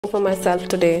for myself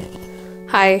today.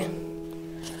 Hi.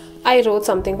 I wrote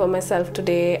something for myself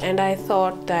today and I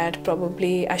thought that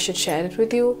probably I should share it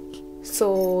with you.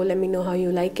 So let me know how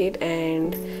you like it,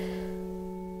 and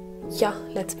yeah,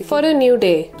 let's begin. For a new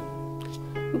day.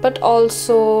 But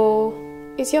also,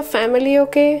 is your family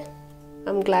okay?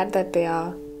 I'm glad that they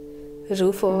are.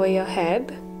 Roof over your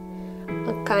head,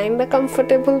 a kinda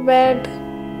comfortable bed.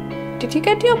 Did you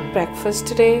get your breakfast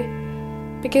today?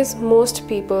 Because most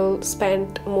people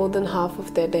spend more than half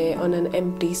of their day on an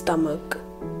empty stomach.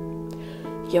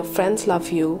 Your friends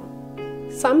love you.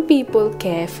 Some people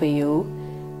care for you.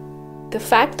 The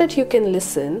fact that you can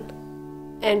listen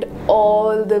and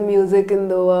all the music in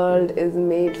the world is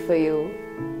made for you.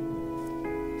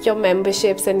 Your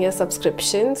memberships and your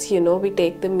subscriptions, we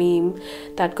take the meme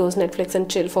that goes Netflix and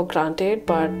chill for granted,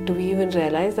 but do we even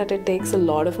realize that it takes a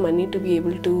lot of money to be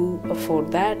able to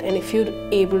afford that? And if you're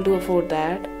able to afford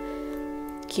that,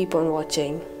 keep on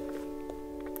watching.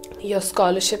 Your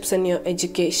scholarships and your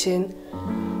education,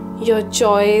 your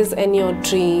joys and your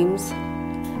dreams,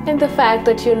 and the fact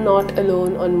that you're not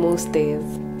alone on most days.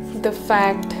 The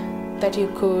fact that you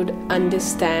could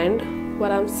understand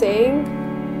what I'm saying.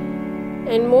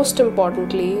 And most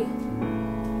importantly,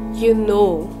 you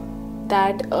know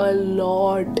that a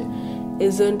lot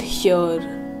isn't here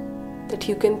that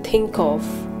you can think of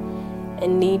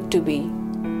and need to be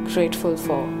grateful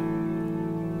for.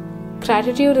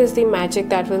 Gratitude is the magic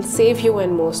that will save you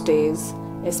on most days,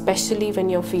 especially when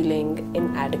you're feeling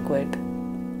inadequate.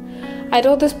 I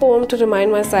wrote this poem to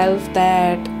remind myself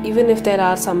that even if there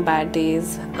are some bad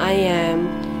days, I am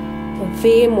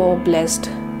way more blessed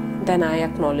than I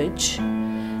acknowledge,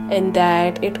 and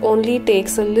that it only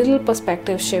takes a little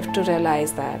perspective shift to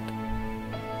realize that.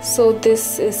 So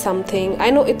this is something, I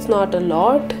know it's not a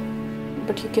lot,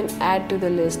 but you can add to the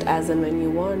list as and when you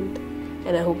want,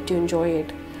 and I hope you enjoy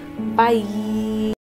it. Bye.